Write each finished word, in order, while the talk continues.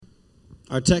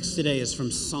Our text today is from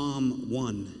Psalm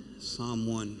 1. Psalm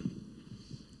 1.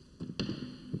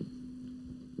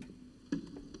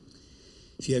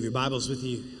 If you have your Bibles with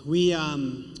you, we are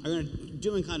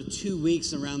doing kind of 2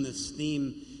 weeks around this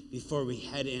theme before we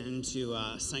head into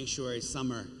Sanctuary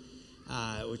Summer,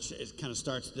 which kind of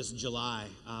starts this July,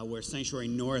 where Sanctuary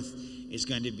North is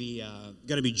going to be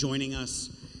joining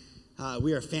us.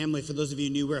 We are a family. For those of you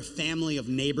new, we're a family of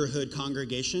neighborhood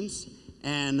congregations,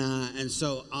 and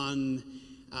so on.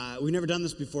 We've never done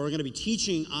this before. We're going to be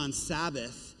teaching on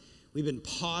Sabbath. We've been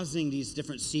pausing these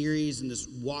different series and this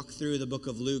walk through the book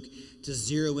of Luke to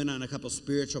zero in on a couple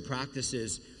spiritual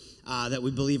practices that we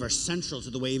believe are central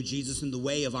to the way of Jesus and the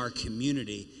way of our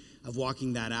community of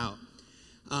walking that out.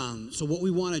 So what we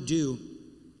want to do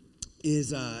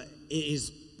is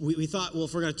we thought, well,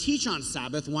 if we're going to teach on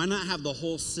Sabbath, why not have the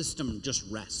whole system just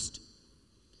rest?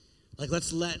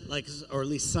 Let's let, or at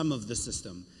least some of the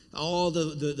system, all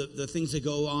the things that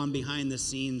go on behind the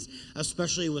scenes,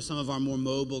 especially with some of our more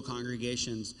mobile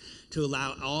congregations, to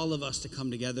allow all of us to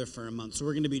come together for a month. So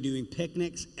we're going to be doing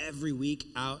picnics every week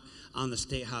out on the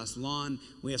State House lawn.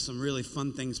 We have some really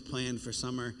fun things planned for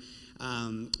summer.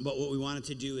 But what we wanted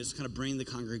to do is kind of bring the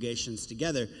congregations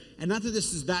together. And not that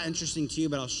this is that interesting to you,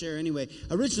 but I'll share anyway.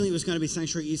 Originally, it was going to be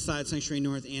Sanctuary East Side, Sanctuary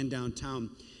North, and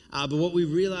downtown. But what we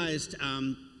realized,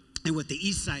 and what the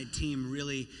East Side team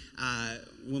really,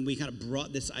 when we kind of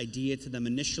brought this idea to them,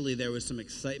 initially there was some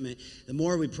excitement. The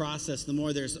more we process, the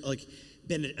more there's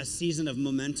been a season of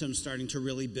momentum starting to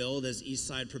really build as East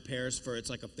Side prepares for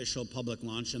its official public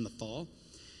launch in the fall.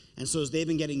 And so as they've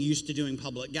been getting used to doing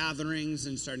public gatherings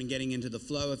and starting getting into the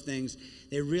flow of things,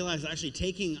 they realized actually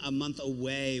taking a month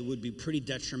away would be pretty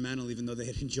detrimental, even though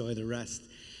they'd enjoy the rest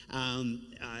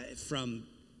from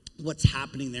what's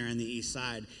happening there on the East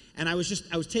Side. And I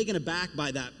was taken aback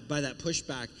by that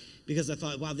pushback, because I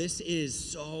thought, wow, this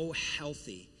is so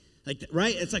healthy.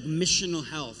 Right? It's like missional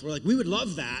health. We're we would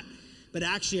love that, but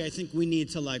actually I think we need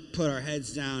to put our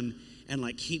heads down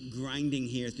and keep grinding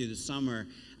here through the summer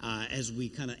as we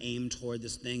kind of aim toward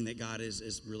this thing that God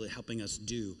is really helping us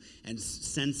do, and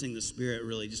sensing the Spirit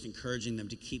really just encouraging them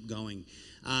to keep going.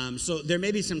 So there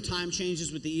may be some time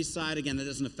changes with the East Side. Again, that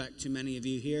doesn't affect too many of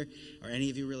you here, or any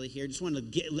of you really here. Just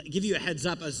wanted to give you a heads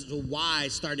up as to why,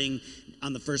 starting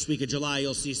on the first week of July,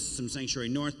 you'll see some Sanctuary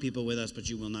North people with us, but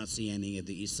you will not see any of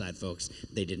the East Side folks.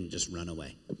 They didn't just run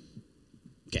away.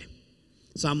 Okay,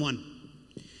 Psalm 1.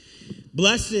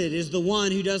 Blessed is the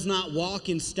one who does not walk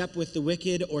in step with the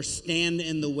wicked, or stand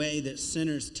in the way that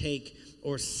sinners take,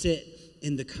 or sit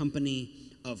in the company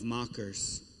of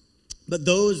mockers. But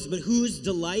whose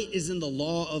delight is in the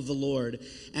law of the Lord,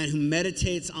 and who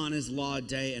meditates on his law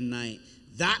day and night.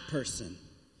 That person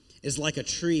is like a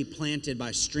tree planted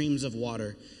by streams of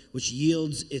water, which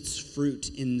yields its fruit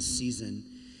in season,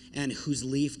 and whose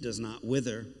leaf does not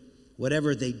wither.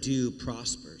 Whatever they do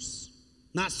prospers.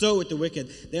 Not so with the wicked.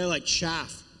 They are like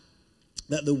chaff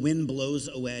that the wind blows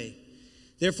away.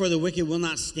 Therefore the wicked will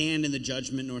not stand in the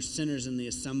judgment, nor sinners in the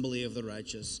assembly of the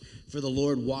righteous. For the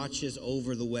Lord watches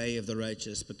over the way of the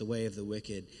righteous, but the way of the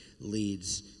wicked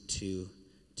leads to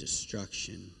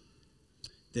destruction.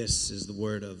 This is the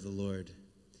word of the Lord.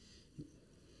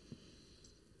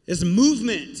 There's a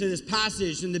movement to this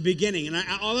passage in the beginning, and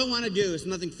all I want to do is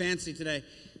nothing fancy today.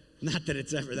 Not that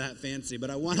it's ever that fancy, but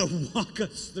I want to walk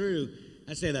us through.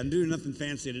 I say that, I'm doing nothing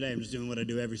fancy today. I'm just doing what I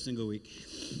do every single week.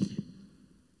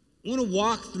 I want to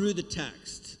walk through the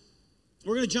text.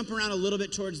 We're going to jump around a little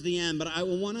bit towards the end, but I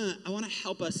want to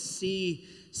help us see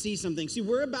something. See,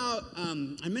 we're about,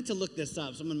 I meant to look this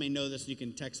up. Someone may know this, you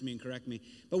can text me and correct me.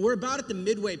 But we're about at the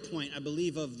midway point, I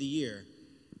believe, of the year.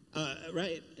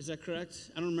 Right? Is that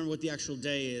correct? I don't remember what the actual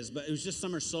day is, but it was just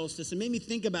summer solstice. It made me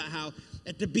think about how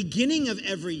at the beginning of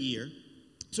every year,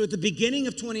 so at the beginning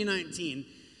of 2019,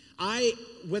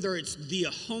 whether it's via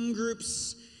home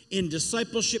groups, in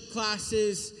discipleship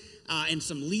classes, in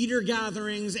some leader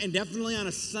gatherings, and definitely on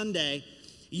a Sunday,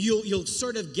 you'll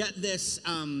sort of get this,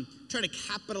 try to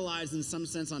capitalize in some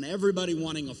sense on everybody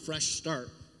wanting a fresh start.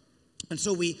 And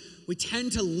so we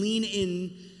tend to lean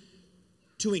in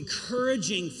to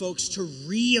encouraging folks to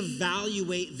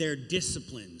reevaluate their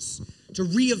disciplines, to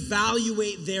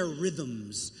reevaluate their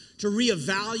rhythms, to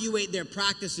reevaluate their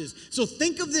practices. So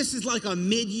think of this as like a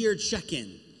mid-year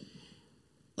check-in.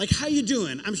 How you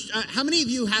doing? How many of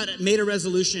you made a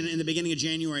resolution in the beginning of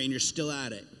January and you're still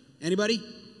at it? Anybody?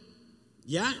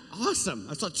 Yeah? Awesome.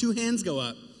 I saw 2 hands go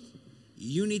up.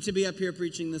 You need to be up here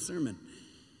preaching the sermon.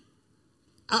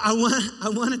 I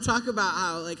want to talk about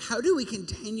how do we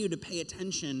continue to pay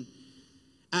attention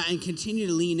and continue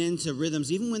to lean into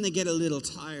rhythms even when they get a little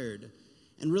tired,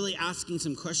 and really asking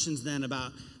some questions then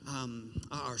about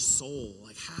our soul.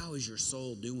 Like, how is your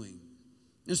soul doing?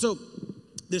 And so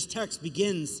this text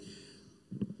begins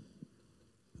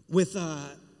with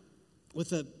a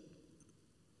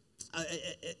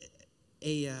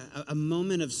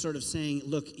moment of sort of saying,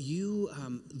 look, you,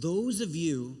 those of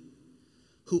you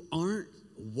who aren't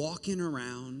walking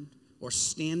around or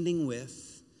standing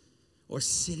with or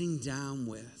sitting down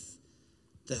with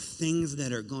the things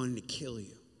that are going to kill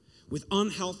you, with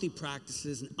unhealthy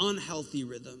practices and unhealthy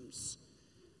rhythms,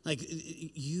 like,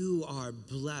 you are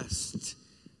blessed.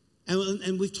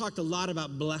 And we've talked a lot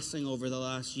about blessing over the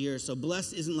last year. So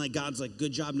blessed isn't like God's like,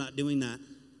 good job not doing that,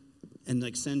 and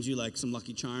like sends you like some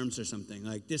Lucky Charms or something.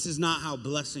 Like, this is not how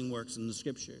blessing works in the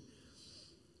scripture.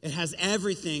 It has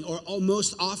everything, or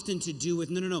most often, to do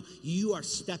with, no, you are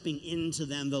stepping into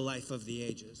the life of the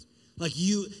ages. Like,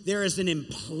 there is an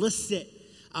implicit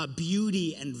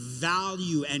beauty and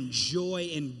value and joy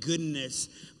and goodness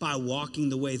by walking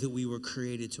the way that we were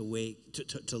created to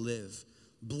live.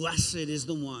 Blessed is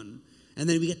the one. And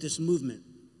then we get this movement,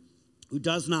 who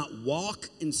does not walk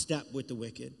in step with the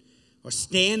wicked, or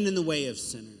stand in the way of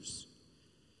sinners,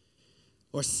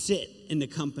 or sit in the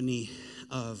company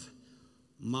of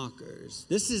mockers.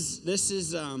 This is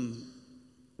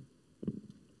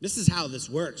how this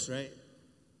works, right?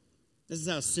 This is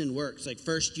how sin works. Like,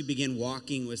 first you begin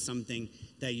walking with something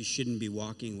that you shouldn't be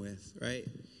walking with, right?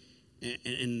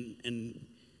 And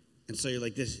so you're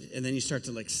like this, and then you start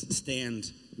to like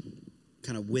stand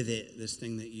kind of with it, this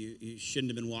thing that you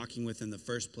shouldn't have been walking with in the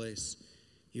first place.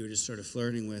 You were just sort of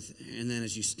flirting with. And then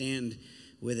as you stand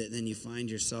with it, then you find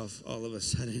yourself all of a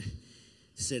sudden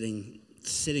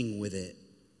sitting with it.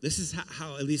 This is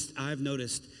how at least I've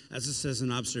noticed, as this is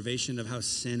an observation of how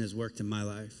sin has worked in my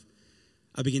life.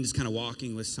 I begin just kind of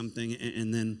walking with something,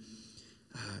 and then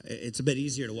it's a bit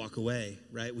easier to walk away,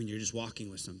 right, when you're just walking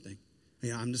with something.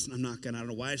 You know, I don't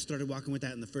know why I started walking with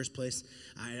that in the first place.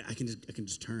 I can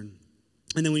just turn.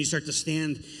 And then when you start to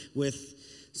stand with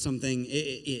something,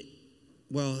 it's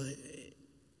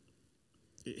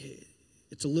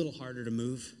a little harder to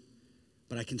move,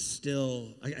 but I can still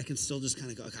just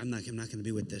kind of go, okay, I'm not going to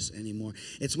be with this anymore.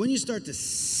 It's when you start to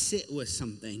sit with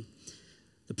something,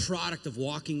 the product of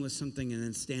walking with something and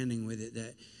then standing with it,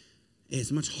 that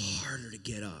it's much harder to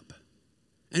get up.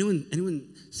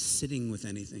 Anyone sitting with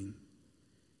anything?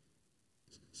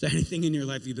 Is there anything in your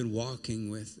life you've been walking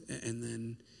with and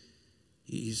then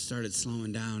you started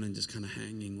slowing down and just kind of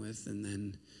hanging with, and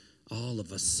then all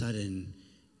of a sudden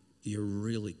you're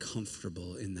really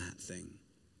comfortable in that thing?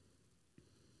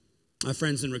 My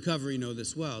friends in recovery know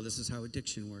this well. This is how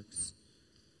addiction works.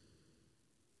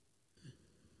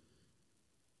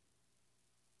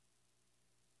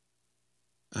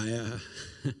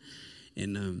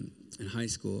 In high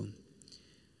school,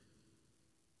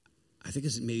 I think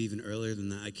it's maybe even earlier than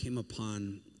that, I came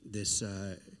upon this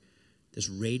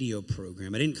radio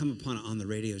program. I didn't come upon it on the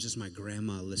radio. It was just my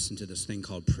grandma listened to this thing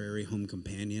called Prairie Home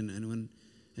Companion.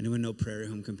 Anyone know Prairie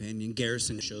Home Companion?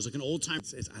 Garrison shows, like an old time.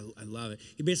 I love it.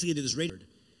 He basically did this radio.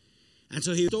 And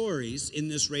so he stories in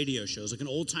this radio show. It's like an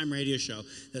old time radio show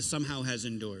that somehow has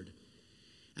endured.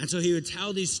 And so he would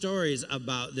tell these stories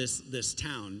about this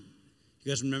town.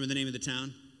 You guys remember the name of the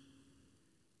town?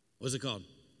 What was it called?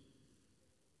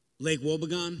 Lake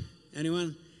Wobegon?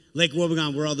 Anyone? Lake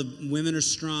Wobegon, where all the women are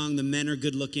strong, the men are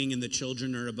good looking, and the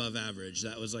children are above average.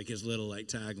 That was like his little like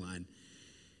tagline.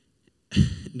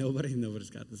 Nobody's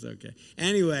got this, okay.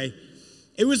 Anyway,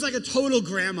 it was like a total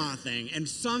grandma thing. And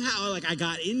somehow like I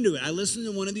got into it. I listened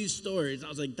to one of these stories. I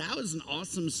was like, that was an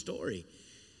awesome story.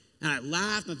 And I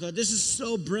laughed and I thought, this is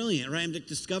so brilliant, right? I'm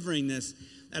discovering this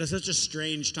at such a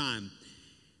strange time.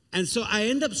 And so I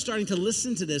end up starting to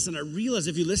listen to this, and I realize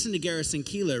if you listen to Garrison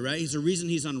Keillor, right, he's the reason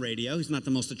he's on radio. He's not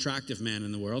the most attractive man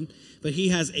in the world, but he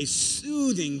has a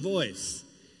soothing voice.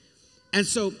 And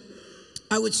so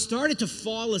I would start to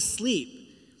fall asleep.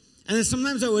 And then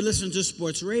sometimes I would listen to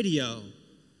sports radio.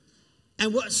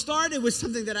 And what started was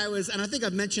something that and I think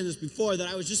I've mentioned this before, that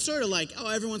I was just sort of like,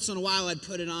 every once in a while I'd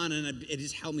put it on and it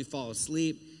just helped me fall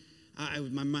asleep.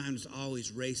 My mind was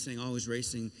always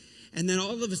racing. And then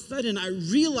all of a sudden I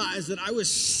realized that I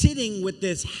was sitting with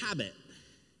this habit,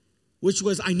 which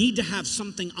was I need to have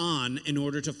something on in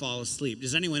order to fall asleep.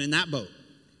 Is anyone in that boat?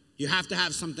 You have to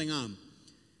have something on.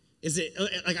 Is it,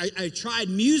 like I tried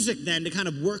music then to kind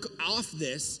of work off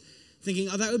this, thinking,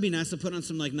 that would be nice to put on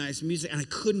some like nice music. And I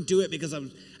couldn't do it because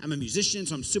I'm a musician,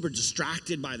 so I'm super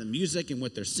distracted by the music and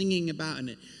what they're singing about.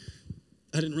 And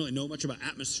I didn't really know much about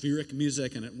atmospheric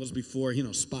music, and it was before,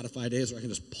 Spotify days where I can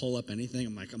just pull up anything.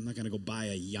 I'm like, I'm not going to go buy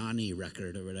a Yanni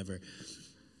record or whatever.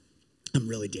 I'm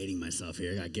really dating myself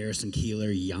here. I got Garrison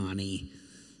Keillor, Yanni.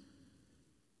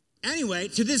 Anyway,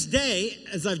 to this day,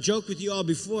 as I've joked with you all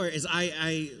before, is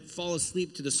I fall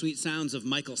asleep to the sweet sounds of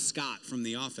Michael Scott from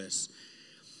The Office.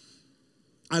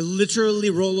 I literally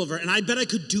roll over, and I bet I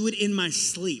could do it in my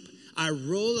sleep. I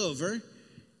roll over.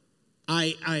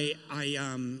 I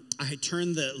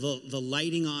turn the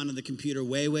lighting on the computer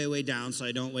way, way, way down so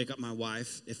I don't wake up my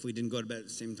wife if we didn't go to bed at the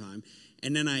same time.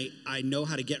 And then I know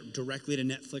how to get directly to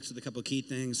Netflix with a couple key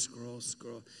things.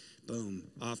 Scroll, boom,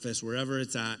 Office, wherever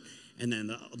it's at. And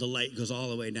then the light goes all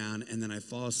the way down, and then I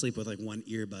fall asleep with like one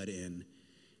earbud in.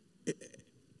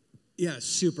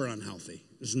 Super unhealthy.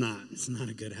 It's not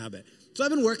a good habit. So I've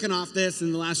been working off this,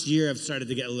 and the last year I've started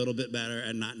to get a little bit better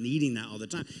at not needing that all the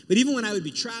time. But even when I would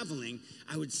be traveling,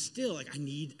 I would still I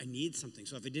need something.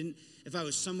 So if I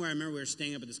was somewhere, I remember we were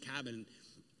staying up at this cabin,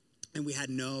 and we had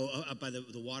up by the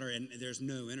water, and there's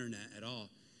no internet at all.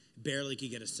 Barely could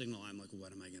get a signal. I'm like,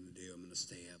 what am I going to do? I'm going to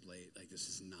stay up late. Like, this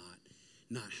is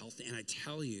not healthy. And I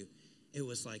tell you, it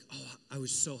was like, I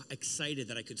was so excited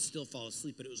that I could still fall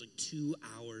asleep, but it was like 2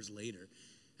 hours later.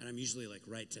 And I'm usually like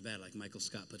right to bed, like Michael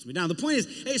Scott puts me down. The point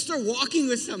is, hey, start walking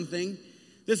with something,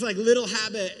 this like little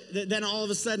habit that then all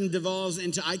of a sudden devolves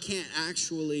into I can't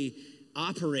actually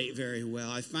operate very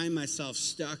well. I find myself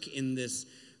stuck in this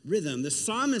rhythm. The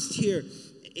psalmist here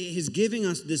is giving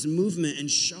us this movement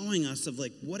and showing us of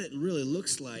like what it really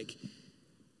looks like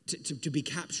to be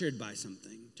captured by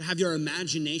something, to have your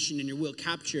imagination and your will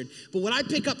captured. But what I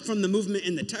pick up from the movement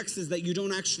in the text is that you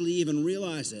don't actually even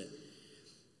realize it.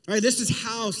 All right, this is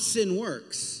how sin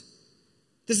works.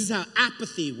 This is how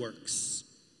apathy works.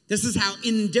 This is how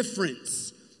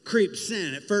indifference creeps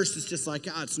in. At first, it's just like,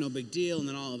 it's no big deal. And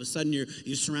then all of a sudden,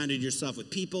 you surrounded yourself with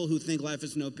people who think life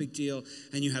is no big deal.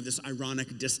 And you have this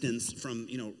ironic distance from,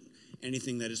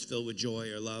 anything that is filled with joy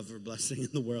or love or blessing in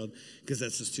the world, because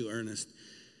that's just too earnest.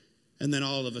 And then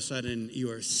all of a sudden,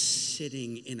 you are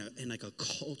sitting in like a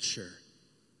culture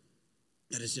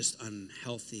that is just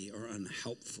unhealthy or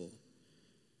unhelpful.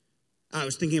 I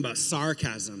was thinking about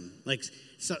sarcasm. Like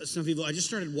some people, I just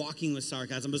started walking with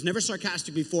sarcasm. I was never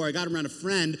sarcastic before. I got around a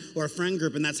friend or a friend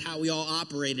group, and that's how we all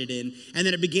operated in. And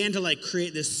then it began to like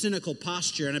create this cynical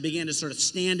posture, and I began to sort of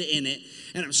stand in it.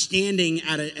 And I'm standing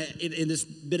in this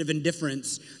bit of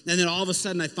indifference. And then all of a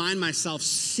sudden, I find myself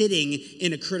sitting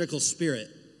in a critical spirit.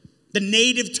 The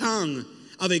native tongue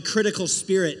of a critical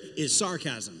spirit is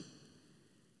sarcasm.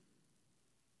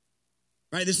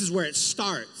 Right? This is where it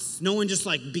starts. No one just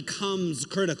like becomes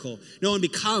critical. No one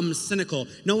becomes cynical.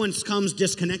 No one becomes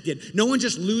disconnected. No one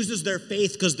just loses their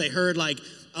faith because they heard like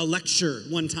a lecture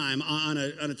one time on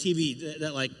a TV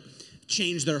that like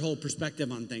changed their whole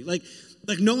perspective on things. Like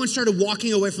no one started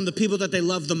walking away from the people that they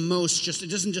love the most. It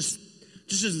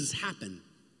doesn't happen.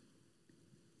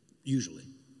 Usually.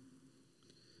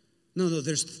 No,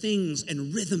 there's things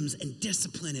and rhythms and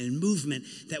discipline and movement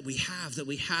that we have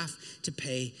to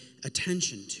pay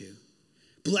attention to.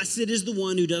 Blessed is the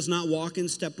one who does not walk in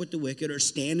step with the wicked or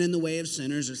stand in the way of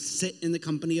sinners or sit in the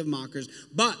company of mockers,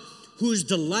 but whose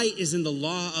delight is in the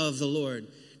law of the Lord.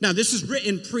 Now, this is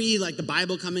written like the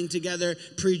Bible coming together,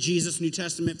 pre-Jesus New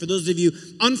Testament. For those of you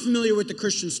unfamiliar with the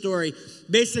Christian story,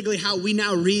 basically how we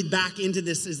now read back into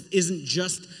this isn't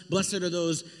just blessed are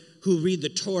those who read the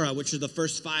Torah, which is the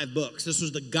first 5 books. This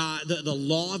was the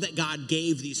law that God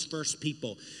gave these first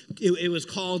people. It was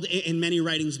called in many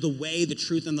writings the way, the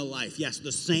truth, and the life. Yes,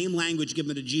 the same language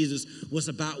given to Jesus was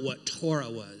about what Torah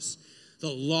was,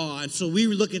 the law. And so we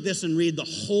look at this and read the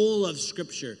whole of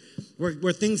Scripture,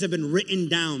 where things have been written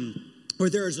down,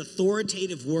 where there is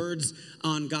authoritative words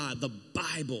on God, the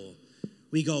Bible.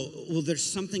 We go, well, there's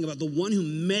something about the one who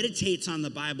meditates on the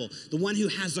Bible, the one who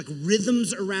has like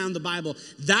rhythms around the Bible.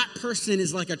 That person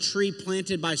is like a tree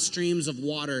planted by streams of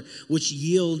water, which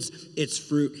yields its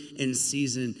fruit in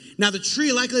season. Now, the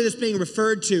tree likely that's being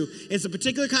referred to is a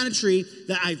particular kind of tree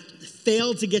that I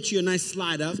failed to get you a nice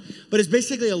slide of, but it's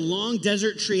basically a long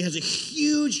desert tree, has a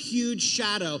huge, huge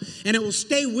shadow, and it will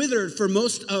stay withered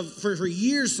for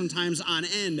years sometimes on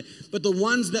end. But the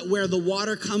ones that where the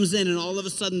water comes in and all of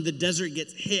a sudden the desert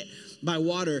gets hit by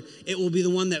water, it will be the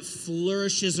one that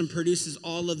flourishes and produces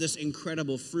all of this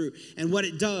incredible fruit. And what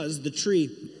it does, the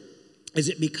tree, is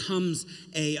it becomes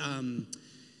a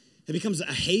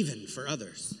haven for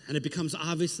others. And it becomes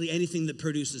obviously anything that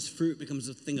produces fruit becomes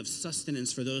a thing of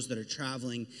sustenance for those that are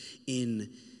traveling in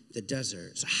the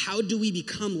desert. So how do we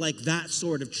become like that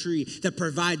sort of tree that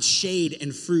provides shade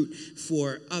and fruit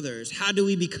for others? How do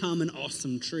we become an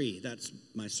awesome tree? That's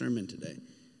my sermon today.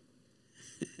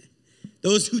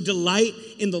 Those who delight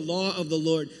in the law of the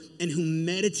Lord and who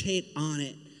meditate on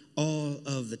it all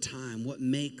of the time. What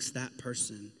makes that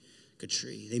person a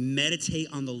tree. They meditate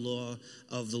on the law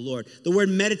of the Lord. The word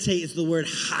meditate is the word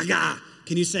haggah.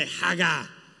 Can you say haggah?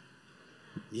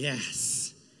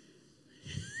 Yes.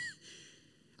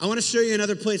 I want to show you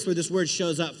another place where this word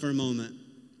shows up for a moment.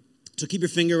 So keep your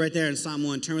finger right there in Psalm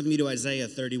 1. Turn with me to Isaiah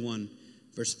 31,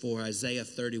 verse 4. Isaiah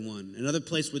 31. Another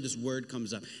place where this word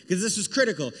comes up. Because this is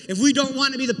critical. If we don't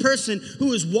want to be the person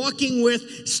who is walking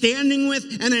with, standing with,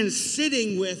 and then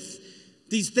sitting with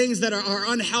these things that are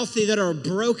unhealthy, that are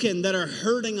broken, that are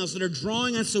hurting us, that are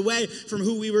drawing us away from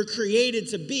who we were created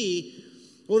to be,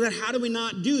 well, then how do we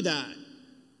not do that?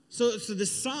 So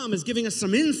this psalm is giving us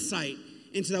some insight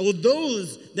into that. Well,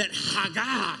 those that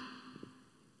haggah,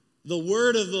 the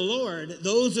word of the Lord,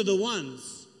 those are the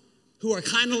ones who are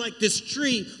kind of like this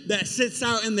tree that sits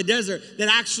out in the desert that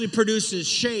actually produces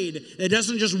shade, that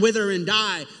doesn't just wither and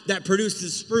die, that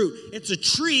produces fruit. It's a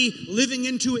tree living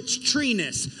into its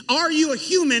treeness. Are you a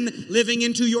human living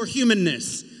into your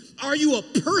humanness? Are you a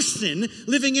person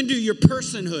living into your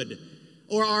personhood?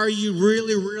 Or are you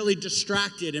really, really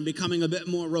distracted and becoming a bit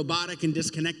more robotic and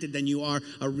disconnected than you are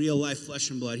a real life flesh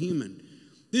and blood human?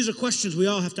 These are questions we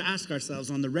all have to ask ourselves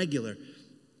on the regular.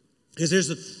 Because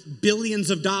there's billions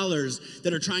of dollars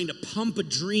that are trying to pump a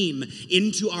dream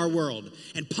into our world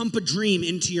and pump a dream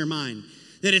into your mind.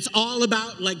 That it's all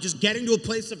about like just getting to a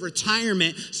place of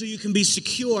retirement so you can be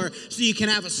secure, so you can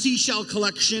have a seashell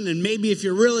collection and maybe if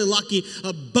you're really lucky,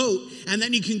 a boat. And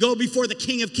then you can go before the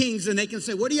King of Kings and they can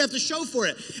say, what do you have to show for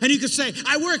it? And you can say,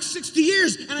 I worked 60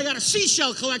 years and I got a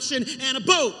seashell collection and a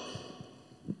boat.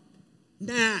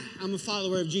 Nah, I'm a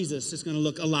follower of Jesus. It's going to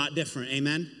look a lot different.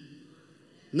 Amen?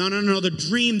 No. The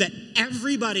dream that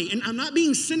everybody, and I'm not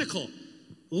being cynical,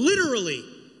 literally,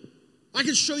 I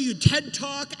could show you TED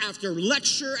Talk after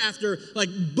lecture after like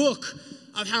book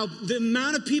of how the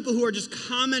amount of people who are just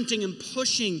commenting and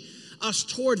pushing us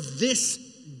toward this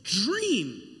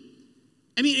dream.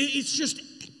 I mean, it's just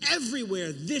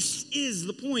everywhere. This is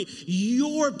the point.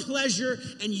 Your pleasure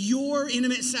and your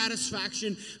intimate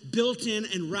satisfaction built in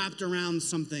and wrapped around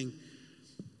something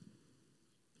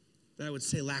that I would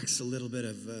say lacks a little bit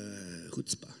of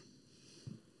chutzpah.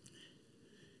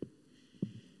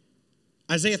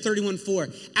 Isaiah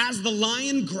 31:4. As the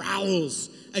lion growls,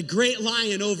 a great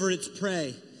lion over its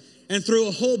prey, and through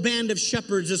a whole band of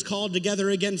shepherds is called together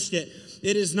against it,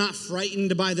 it is not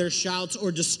frightened by their shouts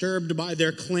or disturbed by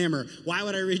their clamor. Why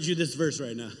would I read you this verse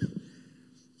right now?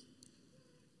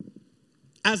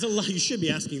 You should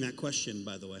be asking that question,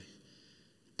 by the way.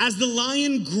 As the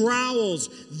lion growls,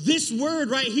 this word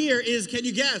right here is, can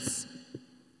you guess?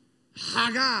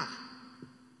 Haggah.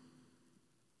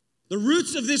 The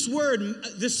roots of this word,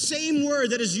 the same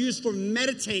word that is used for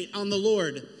meditate on the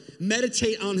Lord,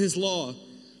 meditate on his law,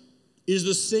 is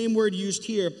the same word used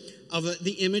here of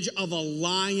the image of a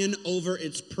lion over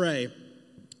its prey.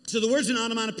 So the word's an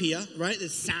onomatopoeia, right?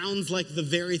 It sounds like the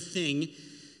very thing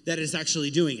that it's actually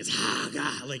doing. It's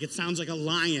haggah, like it sounds like a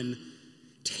lion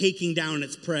taking down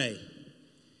its prey.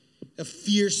 A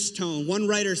fierce tone. One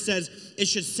writer says it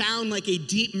should sound like a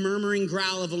deep murmuring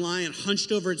growl of a lion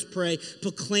hunched over its prey,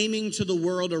 proclaiming to the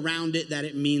world around it that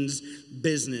it means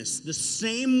business. The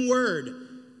same word,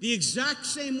 the exact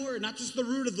same word, not just the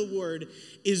root of the word,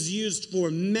 is used for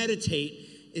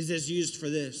meditate, is used for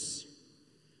this.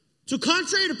 So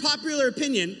contrary to popular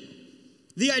opinion,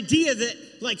 the idea that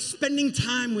like spending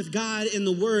time with God in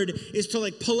the Word is to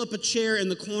like pull up a chair in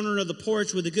the corner of the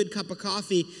porch with a good cup of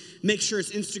coffee, make sure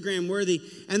it's Instagram worthy,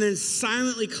 and then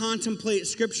silently contemplate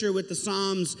Scripture with the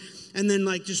Psalms, and then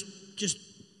like just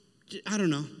I don't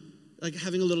know, like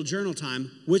having a little journal time,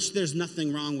 which there's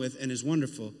nothing wrong with and is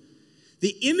wonderful.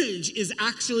 The image is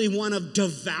actually one of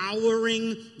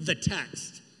devouring the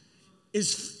text,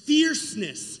 is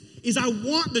fierceness, is I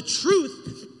want the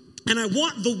truth, and I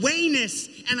want the wayness,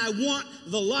 and I want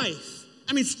the life.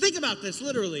 I mean, think about this,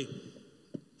 literally.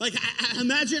 Like, I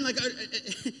imagine, like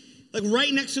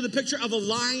right next to the picture of a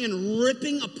lion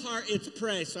ripping apart its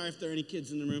prey. Sorry if there are any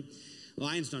kids in the room.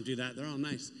 Lions don't do that. They're all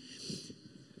nice.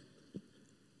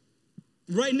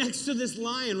 Right next to this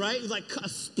lion, right? Like a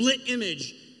split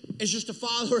image. It's just a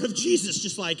follower of Jesus,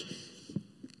 just like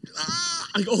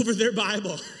over their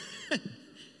Bible.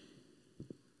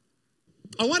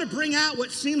 I want to bring out what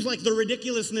seems like the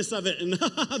ridiculousness of it and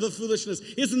the foolishness.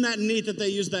 Isn't that neat that they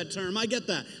use that term? I get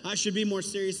that. I should be more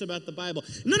serious about the Bible.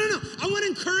 No. I want to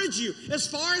encourage you, as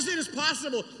far as it is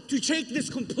possible, to take this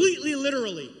completely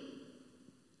literally.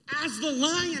 As the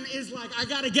lion is like, I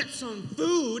got to get some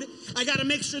food. I got to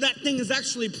make sure that thing is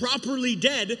actually properly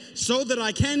dead so that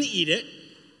I can eat it.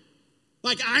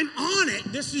 Like, I'm on it.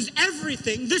 This is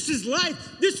everything. This is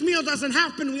life. This meal doesn't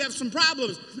happen. We have some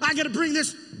problems. I got to bring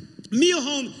this meal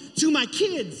home to my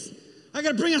kids. I got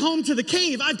to bring it home to the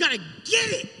cave. I've got to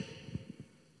get it.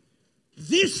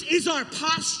 This is our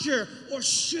posture, or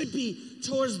should be,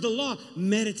 towards the law.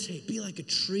 Meditate. Be like a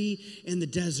tree in the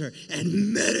desert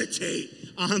and meditate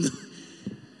on the...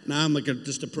 Now I'm like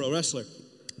just a pro wrestler.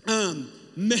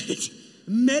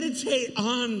 Meditate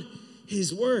on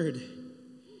his word.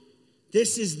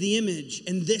 This is the image,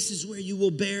 and this is where you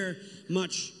will bear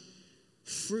much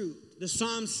fruit. The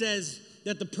Psalm says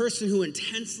that the person who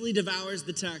intensely devours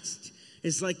the text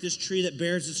is like this tree that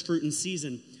bears its fruit in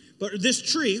season. But this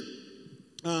tree,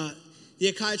 the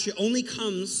acacia tree, only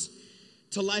comes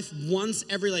to life once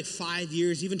every 5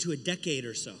 years, even to a decade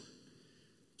or so.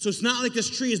 So it's not like this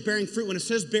tree is bearing fruit. When it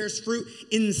says bears fruit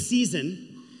in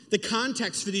season, the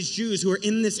context for these Jews who are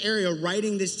in this area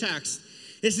writing this text,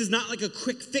 this is not like a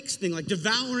quick fix thing. Like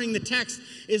devouring the text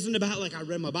isn't about like I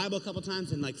read my Bible a couple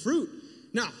times and like fruit.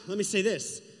 No, let me say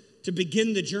this. To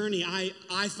begin the journey,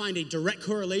 I find a direct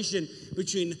correlation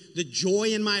between the joy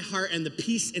in my heart and the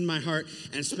peace in my heart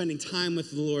and spending time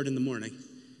with the Lord in the morning.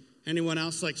 Anyone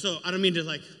else? So I don't mean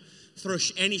to throw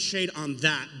any shade on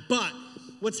that, but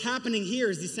what's happening here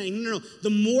is he's saying, no.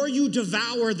 The more you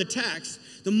devour the text,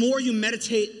 the more you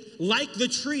meditate like the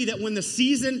tree that when it's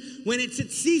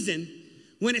its season,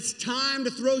 when it's time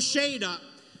to throw shade up,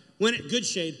 when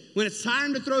it's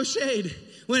time to throw shade,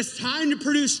 when it's time to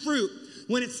produce fruit,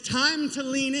 when it's time to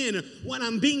lean in, when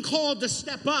I'm being called to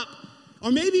step up,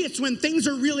 or maybe it's when things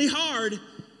are really hard,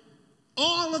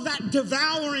 all of that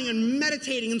devouring and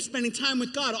meditating and spending time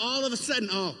with God, all of a sudden,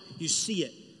 you see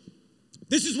it.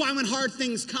 This is why when hard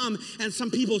things come and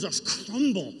some people just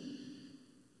crumble,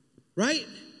 right?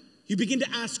 You begin to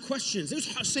ask questions.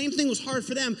 The same thing was hard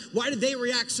for them. Why did they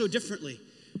react so differently?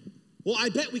 Well, I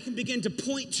bet we can begin to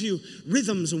point to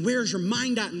rhythms and where's your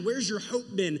mind at and where's your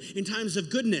hope been in times of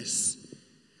goodness.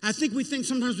 I think we think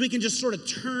sometimes we can just sort of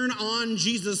turn on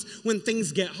Jesus when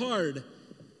things get hard.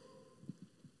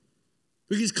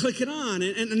 We can just click it on.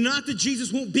 And not that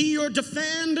Jesus won't be your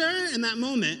defender in that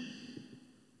moment.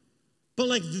 But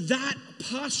that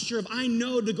posture of I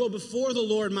know to go before the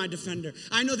Lord, my defender.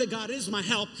 I know that God is my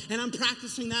help. And I'm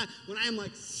practicing that when I'm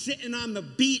sitting on the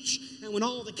beach and when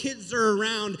all the kids are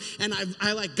around and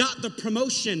I got the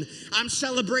promotion. I'm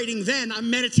celebrating then. I'm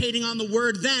meditating on the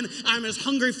word then. I'm as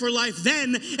hungry for life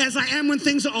then as I am when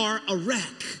things are a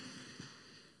wreck.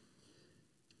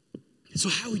 So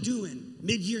how are we doing?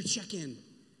 Mid-year check-in.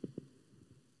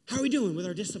 How are we doing with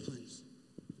our disciplines?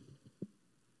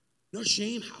 No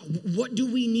shame. What do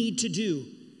we need to do?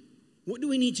 What do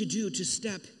we need to do to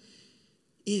step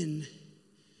in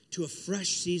to a fresh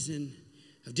season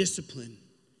of discipline?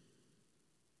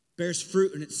 Bears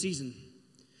fruit in its season.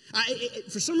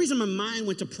 For some reason, my mind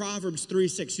went to Proverbs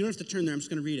 3:6. You don't have to turn there. I'm just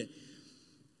going to read it.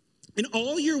 In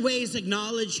all your ways,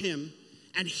 acknowledge him,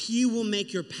 and he will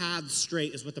make your paths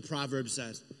straight, is what the proverb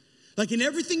says. In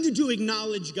everything you do,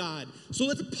 acknowledge God. So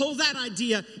let's pull that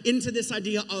idea into this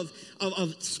idea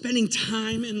of spending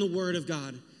time in the Word of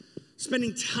God,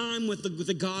 spending time with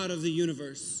the God of the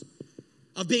universe,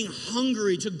 of being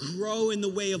hungry to grow in the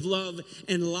way of love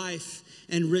and life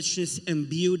and richness and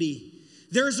beauty.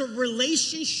 There's a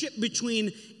relationship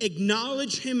between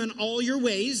acknowledge him in all your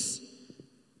ways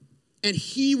and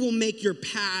he will make your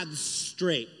paths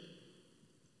straight.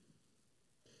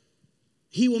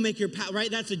 He will make your path, right?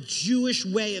 That's a Jewish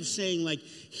way of saying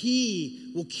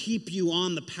he will keep you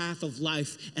on the path of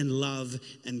life and love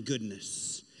and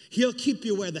goodness. He'll keep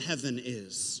you where the heaven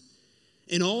is.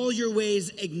 In all your ways,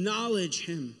 acknowledge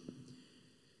him.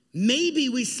 Maybe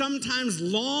we sometimes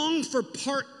long for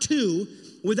part 2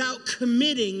 without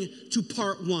committing to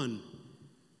part 1.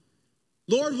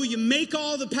 Lord, will you make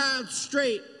all the paths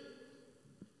straight?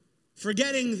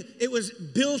 Forgetting it was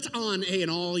built on, in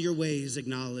all your ways,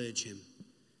 acknowledge him.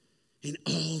 In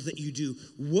all that you do.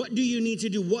 What do you need to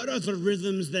do? What are the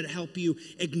rhythms that help you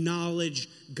acknowledge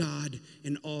God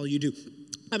in all you do?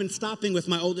 I've been stopping with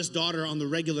my oldest daughter on the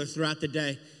regular throughout the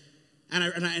day. And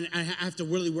I have to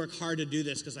really work hard to do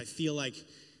this because I feel like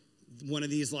one of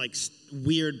these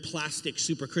weird plastic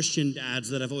super Christian dads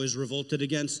that I've always revolted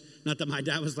against. Not that my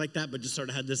dad was like that, but just sort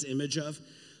of had this image of.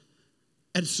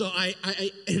 And so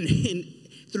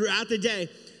throughout the day,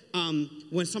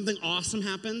 when something awesome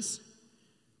happens,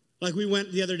 we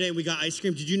went the other day and we got ice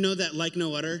cream. Did you know that Like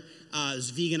No Other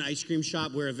is a vegan ice cream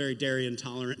shop? We're a very dairy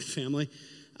intolerant family.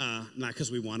 Not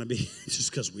because we want to be, just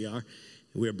because we are.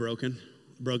 We are broken.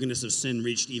 Brokenness of sin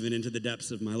reached even into the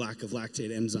depths of my lack of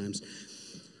lactate enzymes.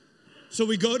 So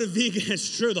we go to vegan.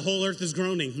 It's true, the whole earth is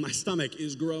groaning. My stomach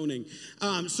is groaning.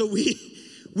 So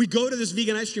we go to this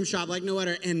vegan ice cream shop, Like No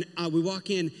Other, and we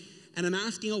walk in, and I'm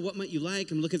asking, what might you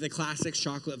like? I'm looking at the classics,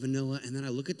 chocolate, vanilla, and then I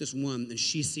look at this one, and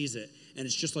she sees it. and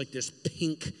it's just like this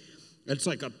pink, it's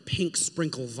like a pink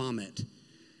sprinkle vomit.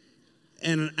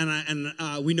 And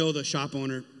we know the shop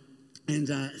owner, and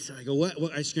so I go,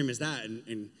 what ice cream is that?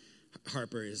 And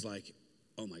Harper is like,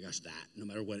 oh my gosh, that, no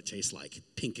matter what it tastes like,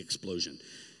 pink explosion.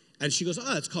 And she goes,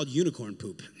 oh, it's called unicorn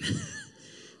poop.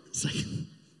 It's like,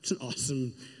 it's an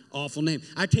awesome, awful name.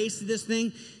 I tasted this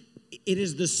thing. It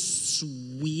is the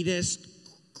sweetest.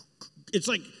 It's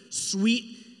like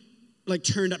sweet, like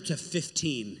turned up to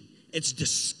 15. It's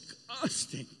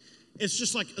disgusting. It's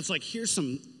just like, it's like, here's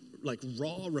some like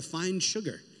raw refined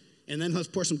sugar, and then let's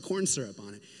pour some corn syrup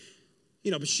on it. You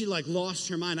know, but she like lost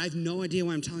her mind. I have no idea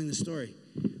why I'm telling this story.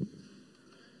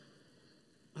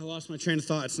 I lost my train of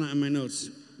thought. It's not in my notes.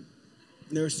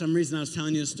 There was some reason I was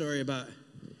telling you a story about,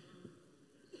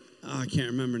 I can't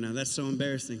remember now. That's so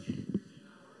embarrassing.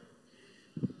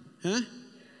 Huh?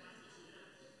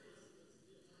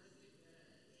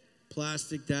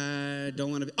 Plastic Dad,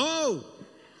 don't want to be, oh,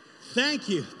 thank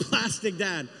you, Plastic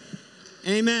Dad.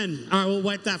 Amen. All right, we'll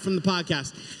wipe that from the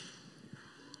podcast.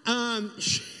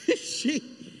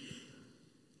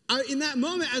 In that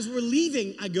moment, as we're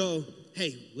leaving, I go,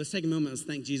 hey, let's take a moment. Let's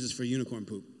thank Jesus for unicorn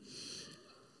poop.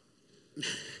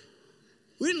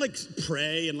 We didn't like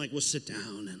pray and like we'll sit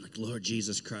down and like, Lord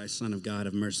Jesus Christ, Son of God,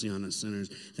 have mercy on us sinners.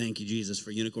 Thank you, Jesus,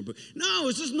 for unicorn poop. No,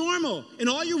 it's just normal. In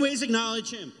all your ways,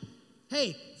 acknowledge him.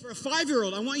 Hey, for a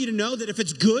 5-year-old, I want you to know that if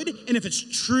it's good and if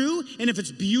it's true and if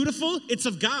it's beautiful, it's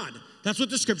of God. That's what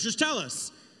the scriptures tell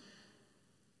us.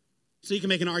 So you can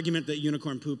make an argument that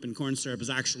unicorn poop and corn syrup is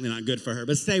actually not good for her,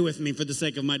 but stay with me for the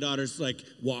sake of my daughter's like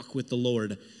walk with the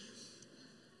Lord.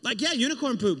 Like, yeah,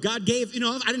 unicorn poop. God gave,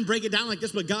 I didn't break it down like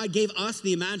this, but God gave us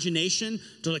the imagination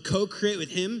to like co-create with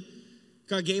him.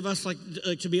 God gave us like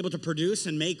to be able to produce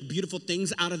and make beautiful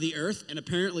things out of the earth, and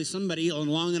apparently somebody on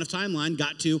a long enough timeline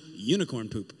got to unicorn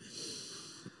poop.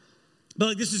 But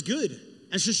like, this is good.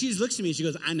 And so she looks at me and she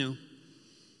goes, I know.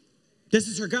 This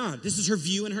is her God. This is her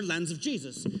view and her lens of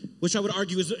Jesus, which I would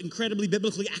argue is incredibly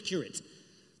biblically accurate.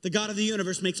 The God of the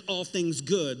universe makes all things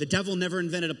good. The devil never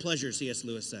invented a pleasure, C.S.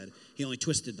 Lewis said. He only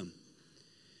twisted them.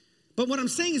 But what I'm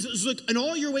saying is like, in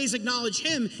all your ways acknowledge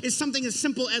him is something as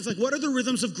simple as like, what are the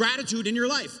rhythms of gratitude in your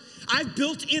life? I've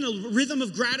built in a rhythm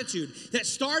of gratitude that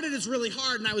started as really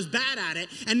hard and I was bad at it.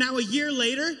 And now a year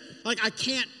later, like I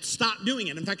can't stop doing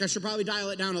it. In fact, I should probably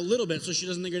dial it down a little bit so she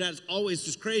doesn't think her dad is always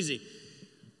just crazy.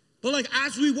 But like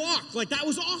as we walk, like that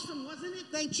was awesome, wasn't it?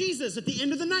 Thank Jesus. At the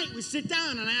end of the night, we sit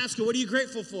down and I ask her, what are you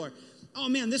grateful for? Oh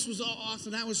man, this was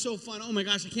awesome. That was so fun. Oh my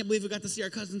gosh, I can't believe we got to see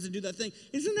our cousins and do that thing.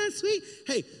 Isn't that sweet?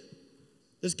 Hey,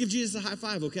 let's give Jesus a high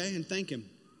five, okay? And thank him.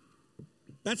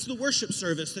 That's the worship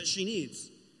service that she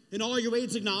needs. In all your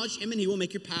ways, acknowledge him and he will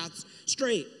make your paths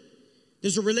straight.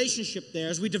 There's a relationship there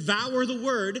as we devour the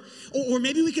word. Or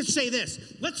maybe we could say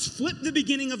this. Let's flip the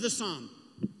beginning of the psalm.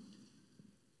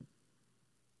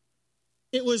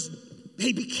 It was,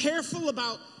 hey, be careful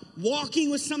about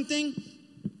walking with something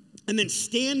and then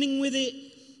standing with it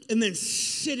and then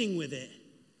sitting with it.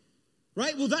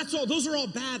 Right? Well, that's all. Those are all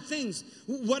bad things.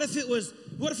 What if it was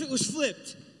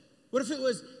flipped? What if it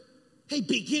was, hey,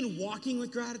 begin walking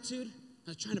with gratitude.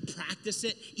 I was trying to practice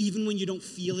it even when you don't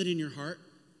feel it in your heart.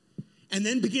 And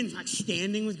then begin like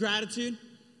standing with gratitude.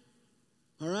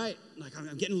 All right, like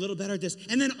I'm getting a little better at this.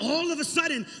 And then all of a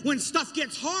sudden, when stuff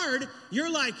gets hard, you're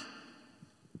like,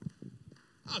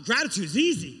 oh, gratitude's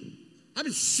easy. I've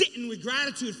been sitting with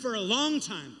gratitude for a long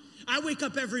time. I wake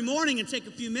up every morning and take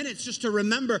a few minutes just to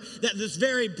remember that this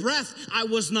very breath I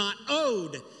was not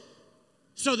owed.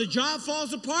 So the job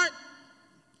falls apart.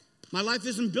 My life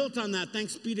isn't built on that,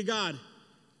 thanks be to God.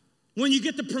 When you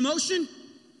get the promotion,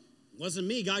 it wasn't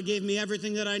me. God gave me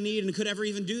everything that I need and could ever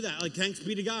even do that. Like, thanks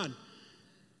be to God.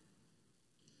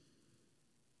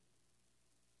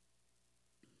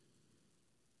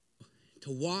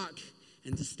 To walk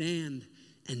and to stand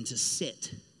and to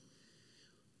sit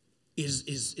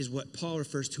is what Paul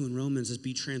refers to in Romans as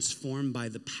be transformed by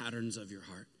the patterns of your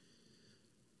heart.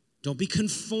 Don't be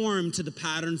conformed to the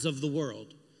patterns of the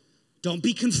world. Don't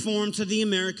be conformed to the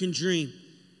American dream.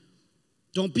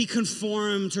 Don't be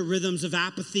conformed to rhythms of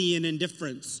apathy and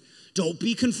indifference. Don't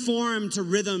be conformed to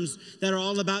rhythms that are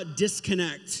all about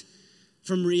disconnect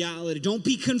from reality. Don't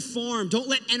be conformed. Don't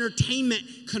let entertainment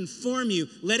conform you.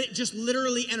 Let it just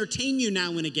literally entertain you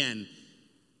now and again.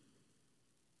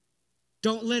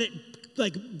 Don't let it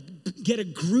like get a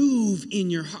groove in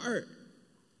your heart.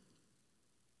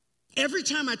 Every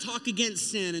time I talk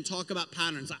against sin and talk about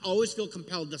patterns, I always feel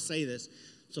compelled to say this.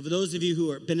 So for those of you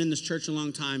who have been in this church a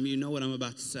long time, you know what I'm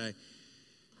about to say.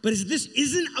 But this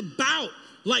isn't about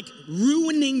like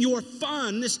ruining your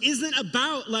fun. This isn't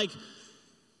about like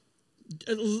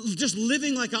just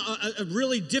living like a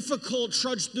really difficult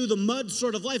trudge through the mud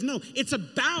sort of life. No, it's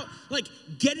about like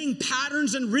getting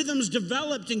patterns and rhythms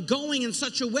developed and going in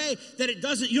such a way that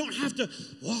you don't have to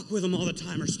walk with them all the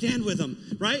time or stand with them,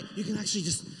 right? You can actually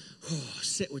just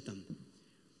sit with them.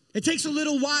 It takes a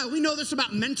little while. We know this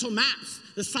about mental maps,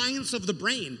 the science of the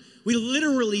brain. We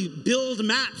literally build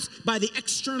maps by the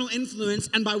external influence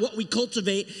and by what we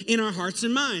cultivate in our hearts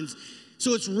and minds.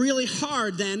 So it's really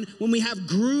hard then when we have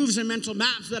grooves and mental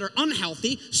maps that are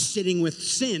unhealthy, sitting with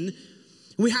sin,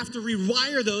 we have to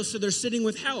rewire those so they're sitting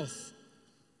with health.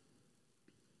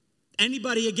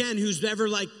 Anybody, again, who's ever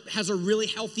has a really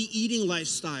healthy eating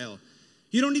lifestyle,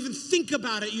 you don't even think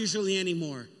about it usually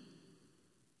anymore.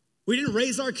 We didn't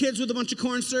raise our kids with a bunch of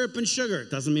corn syrup and sugar.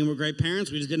 Doesn't mean we're great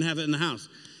parents, we just didn't have it in the house.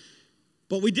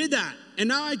 But we did that. And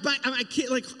now my kid,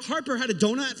 Harper had a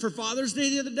donut for Father's Day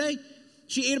the other day.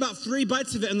 She ate about 3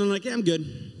 bites of it and then yeah, I'm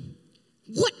good.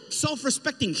 What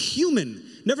self-respecting human,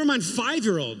 never mind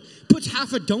 5-year-old, puts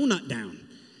half a donut down?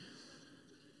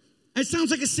 It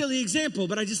sounds like a silly example,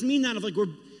 but I just mean that of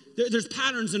there's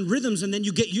patterns and rhythms, and then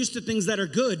you get used to things that are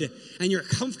good and you're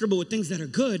comfortable with things that are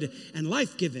good and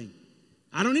life-giving.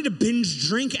 I don't need to binge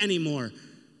drink anymore.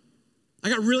 I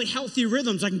got really healthy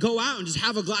rhythms. I can go out and just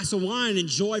have a glass of wine,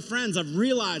 enjoy friends. I've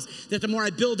realized that the more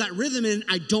I build that rhythm in,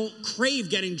 I don't crave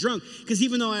getting drunk. Because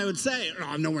even though I would say,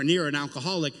 I'm nowhere near an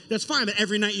alcoholic, that's fine, but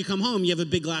every night you come home, you have a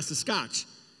big glass of scotch.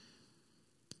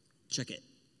 Check it.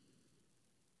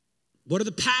 What are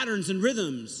the patterns and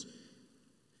rhythms?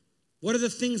 What are the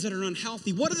things that are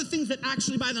unhealthy? What are the things that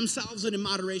actually by themselves and in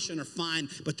moderation are fine,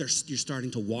 but you're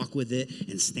starting to walk with it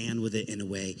and stand with it in a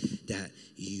way that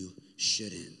you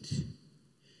shouldn't?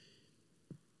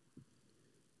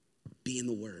 Be in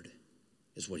the Word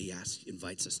is what he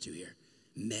invites us to here.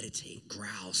 Meditate,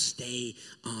 growl, stay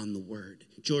on the Word.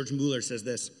 George Mueller says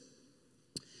this: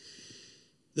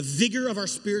 the vigor of our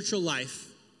spiritual life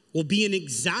will be in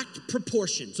exact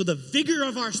proportion. So the vigor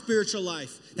of our spiritual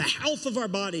life, the health of our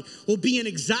body, will be in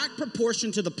exact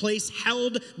proportion to the place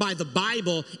held by the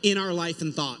Bible in our life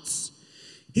and thoughts.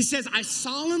 He says, I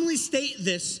solemnly state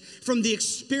this from the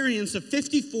experience of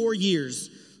 54 years.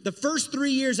 The first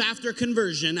 3 years after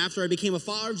conversion, after I became a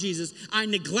follower of Jesus, I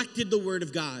neglected the Word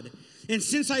of God. And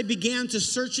since I began to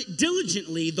search it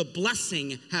diligently, the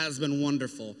blessing has been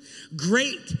wonderful.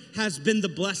 Great has been the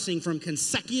blessing from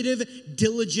consecutive,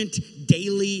 diligent,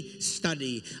 daily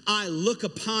study. I look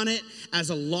upon it as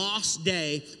a lost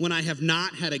day when I have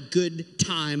not had a good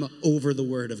time over the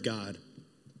Word of God.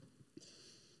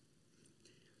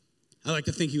 I like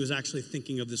to think he was actually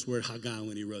thinking of this word Haggah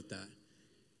when he wrote that.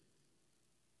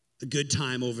 A good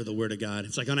time over the Word of God.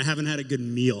 It's like when I haven't had a good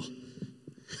meal.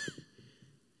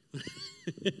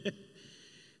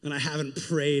 And I haven't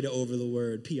prayed over the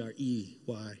Word,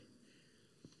 P-R-E-Y.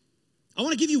 I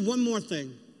want to give you one more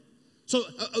thing. So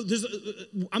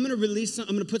I'm going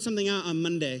to put something out on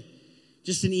Monday,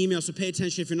 just an email. So pay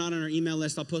attention. If you're not on our email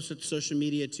list, I'll post it to social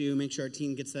media too. Make sure our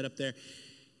team gets that up there.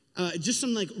 Just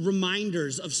some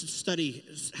reminders of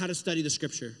how to study the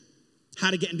Scripture,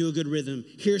 how to get into a good rhythm.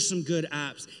 Here's some good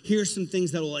apps. Here's some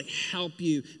things that will help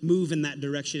you move in that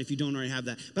direction if you don't already have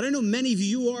that. But I know many of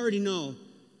you already know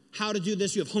how to do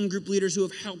this. You have home group leaders who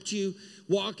have helped you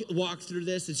walk through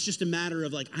this. It's just a matter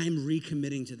of I'm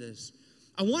recommitting to this.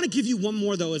 I want to give you one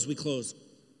more though as we close.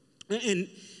 And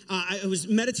I was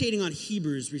meditating on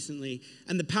Hebrews recently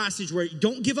and the passage where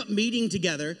don't give up meeting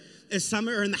together as some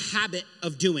are in the habit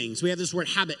of doing. So we have this word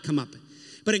habit come up.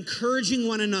 But encouraging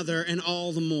one another and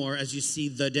all the more as you see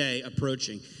the day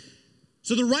approaching.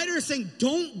 So the writer is saying,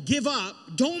 don't give up.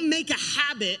 Don't make a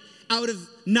habit out of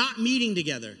not meeting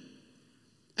together.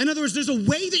 In other words, there's a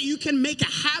way that you can make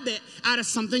a habit out of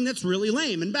something that's really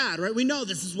lame and bad, right? We know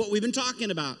this is what we've been talking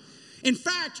about. In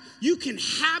fact, you can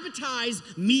habitize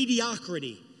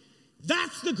mediocrity.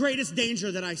 That's the greatest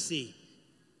danger that I see.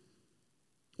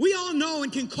 We all know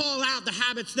and can call out the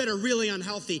habits that are really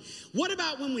unhealthy. What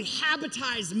about when we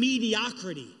habitize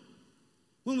mediocrity?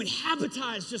 When we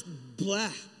habitize just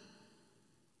blah.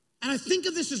 And I think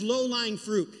of this as low-lying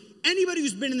fruit. Anybody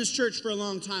who's been in this church for a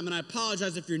long time, and I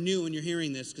apologize if you're new and you're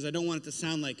hearing this because I don't want it to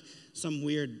sound like some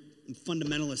weird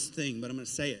fundamentalist thing, but I'm going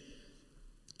to say it.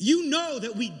 You know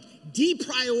that we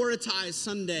deprioritize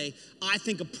Sunday, I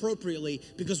think appropriately,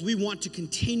 because we want to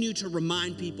continue to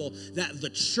remind people that the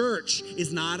church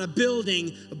is not a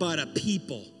building, but a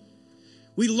people.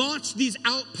 We launched these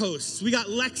outposts. We got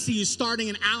Lexi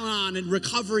starting an Al-Anon and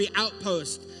recovery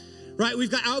outpost, right?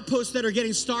 We've got outposts that are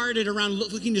getting started around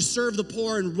looking to serve the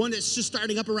poor, and one that's just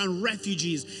starting up around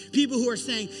refugees. People who are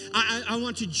saying, I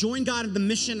want to join God in the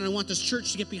mission, and I want this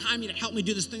church to get behind me to help me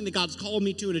do this thing that God's called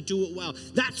me to and to do it well.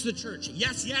 That's the church.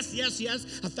 Yes, yes, yes,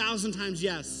 yes, 1,000 times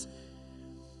yes.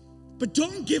 But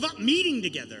don't give up meeting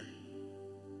together.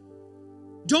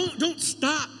 Don't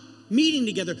stop meeting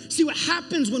together. See, what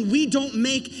happens when we don't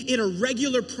make it a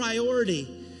regular priority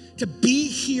to be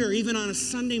here even on a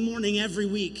Sunday morning every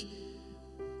week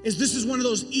is this is one of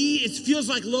those, it feels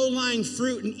like low-lying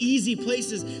fruit and easy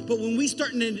places, but when we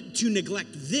start to neglect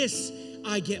this,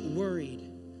 I get worried.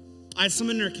 I had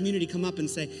someone in our community come up and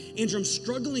say, Andrew, I'm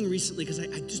struggling recently because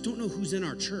I just don't know who's in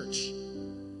our church.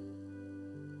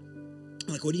 I'm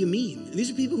like, what do you mean? And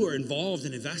these are people who are involved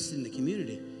and invested in the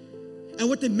community. And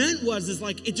what they meant is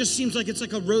like, it just seems like it's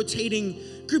like a rotating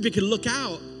group. You could look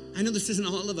out. I know this isn't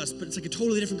all of us, but it's like a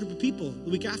totally different group of people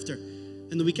the week after.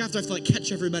 And the week after, I have to like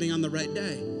catch everybody on the right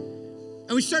day.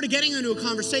 And we started getting into a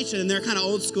conversation, and they're kind of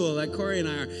old school, like Corey and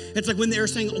I are. It's like when they were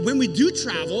saying, when we do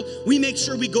travel, we make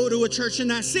sure we go to a church in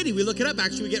that city. We look it up,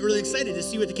 actually. We get really excited to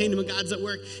see what the kingdom of God's at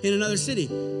work in another city.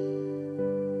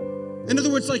 In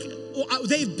other words, like,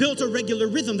 they've built a regular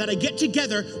rhythm that I get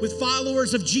together with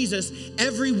followers of Jesus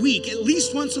every week, at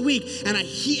least once a week, and I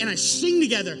sing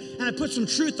together, and I put some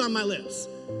truth on my lips.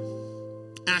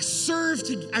 And I serve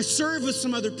with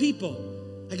some other people.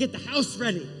 I get the house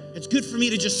ready. It's good for me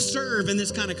to just serve in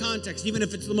this kind of context, even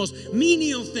if it's the most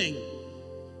menial thing.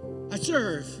 I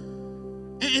serve.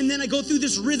 And then I go through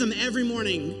this rhythm every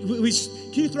morning.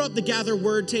 Can you throw up the gather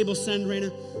word table send,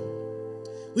 Raina?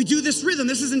 We do this rhythm.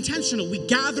 This is intentional. We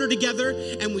gather together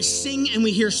and we sing and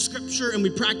we hear scripture and we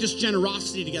practice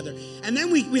generosity together. And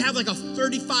then we have like a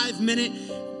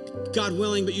 35-minute, God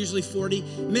willing, but usually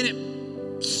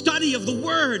 40-minute study of the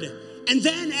word. And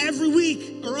then every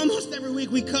week, or almost every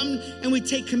week, we come and we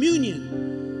take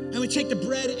communion. And we take the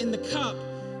bread and the cup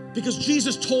because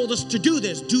Jesus told us to do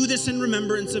this. Do this in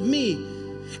remembrance of me.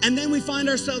 And then we find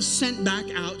ourselves sent back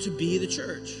out to be the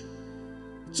church.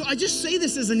 So I just say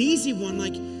this as an easy one.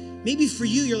 Like maybe for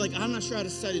you, you're like, I'm not sure how to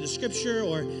study the scripture,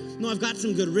 or no, I've got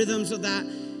some good rhythms of that.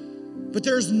 But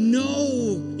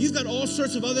you've got all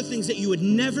sorts of other things that you would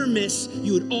never miss.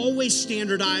 You would always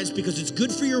standardize because it's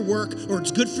good for your work or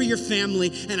it's good for your family.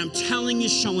 And I'm telling you,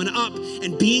 showing up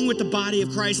and being with the body of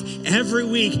Christ every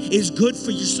week is good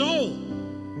for your soul.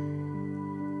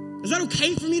 Is that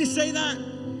okay for me to say that?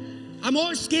 I'm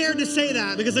always scared to say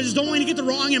that because I just don't want to get the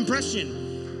wrong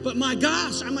impression. But my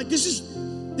gosh, I'm like, this is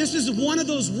one of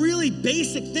those really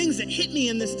basic things that hit me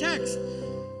in this text.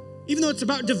 Even though it's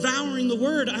about devouring the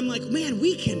word, I'm like, man,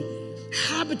 we can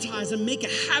habitize and make a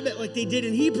habit like they did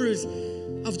in Hebrews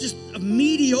of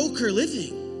mediocre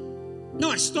living.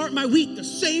 No, I start my week the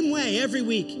same way every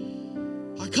week.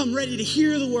 I come ready to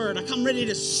hear the word. I come ready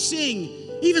to sing.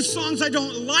 Even songs I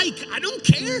don't like, I don't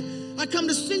care. I come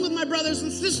to sing with my brothers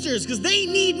and sisters because they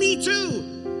need me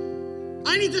too.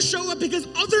 I need to show up because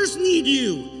others need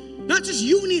you. Not just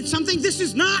you need something. This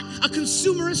is not a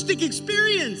consumeristic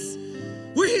experience.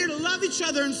 We're here to love each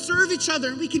other and serve each other,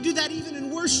 and we can do that even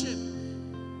in worship.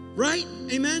 Right?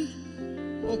 Amen?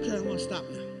 Okay, I'm going to stop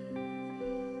now.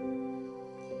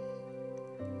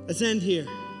 Let's end here.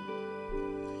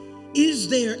 Is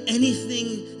there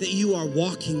anything that you are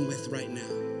walking with right now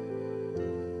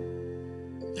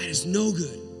that is no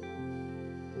good?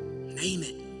 Name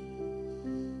it.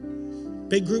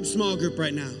 Big group, small group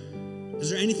right now. Is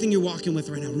there anything you're walking with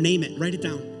right now? Name it. Write it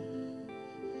down.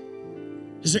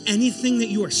 Is there anything that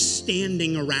you are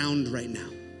standing around right now?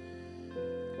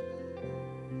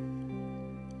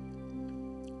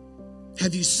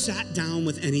 Have you sat down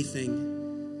with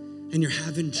anything and you're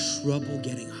having trouble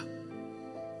getting up?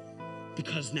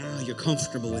 Because now you're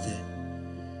comfortable with it.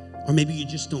 Or maybe you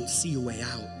just don't see a way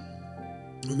out.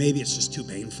 Or maybe it's just too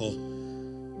painful.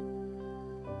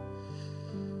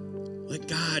 Let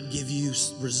God give you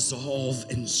resolve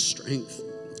and strength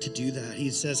to do that.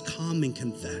 He says, come and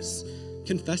confess.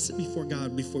 Confess it before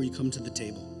God before you come to the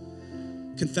table.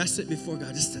 Confess it before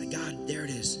God. Just say, God, there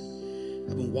it is.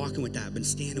 I've been walking with that. I've been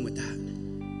standing with that.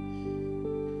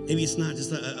 Maybe it's not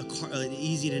just an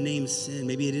easy to name sin.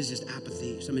 Maybe it is just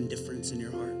apathy, some indifference in your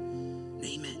heart.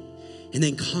 Name it. And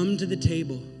then come to the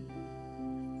table.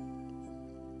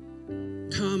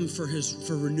 Come for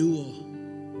renewal.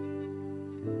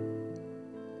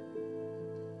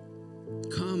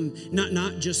 Come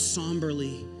not just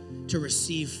somberly to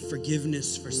receive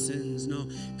forgiveness for sins. No,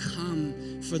 come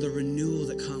for the renewal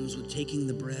that comes with taking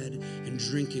the bread and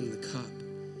drinking the cup.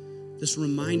 This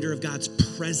reminder of God's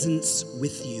presence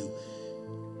with you.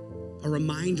 a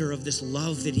reminder of this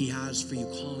love that he has for you,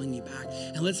 calling you back.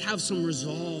 And let's have some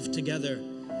resolve together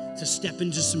to step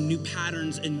into some new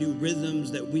patterns and new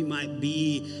rhythms that we might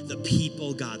be the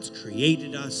people God's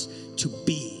created us to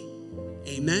be.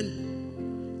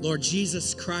 Amen. Lord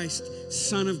Jesus Christ,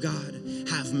 Son of God,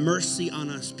 have mercy on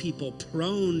us, people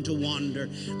prone to wander,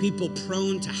 people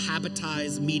prone to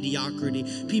habitize mediocrity,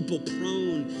 people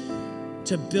prone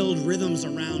to build rhythms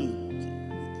around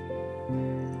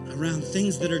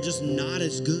things that are just not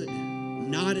as good,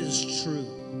 not as true,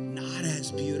 not as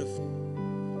beautiful.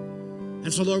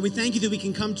 And so, Lord, we thank you that we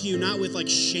can come to you not with like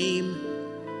shame.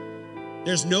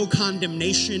 There's no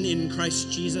condemnation in Christ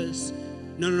Jesus.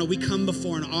 No. We come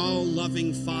before an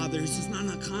all-loving Father who says,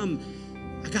 no, come.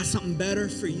 I got something better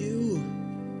for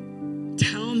you.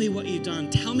 Tell me what you've done.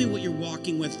 Tell me what you're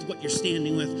walking with, what you're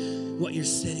standing with, what you're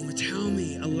sitting with. Tell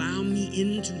me. Allow me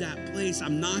into that place.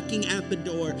 I'm knocking at the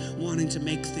door, wanting to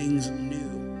make things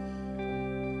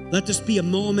new. Let this be a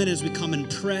moment as we come and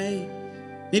pray.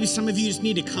 Maybe some of you just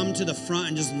need to come to the front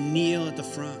and just kneel at the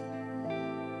front.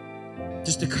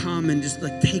 Just to come and just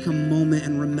like take a moment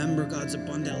and remember God's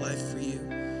abundant life for you.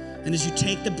 And as you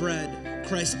take the bread,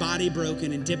 Christ's body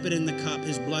broken, and dip it in the cup,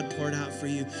 his blood poured out for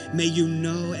you, may you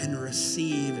know and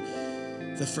receive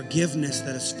the forgiveness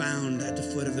that is found at the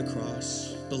foot of the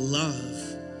cross, the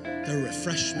love, the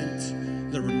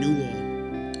refreshment, the renewal,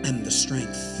 and the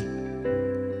strength.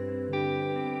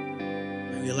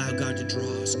 May we allow God to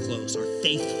draw us close, our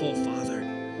faithful Father,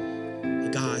 the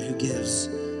God who gives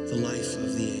the life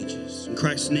of the ages. In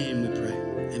Christ's name we pray.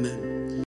 Amen.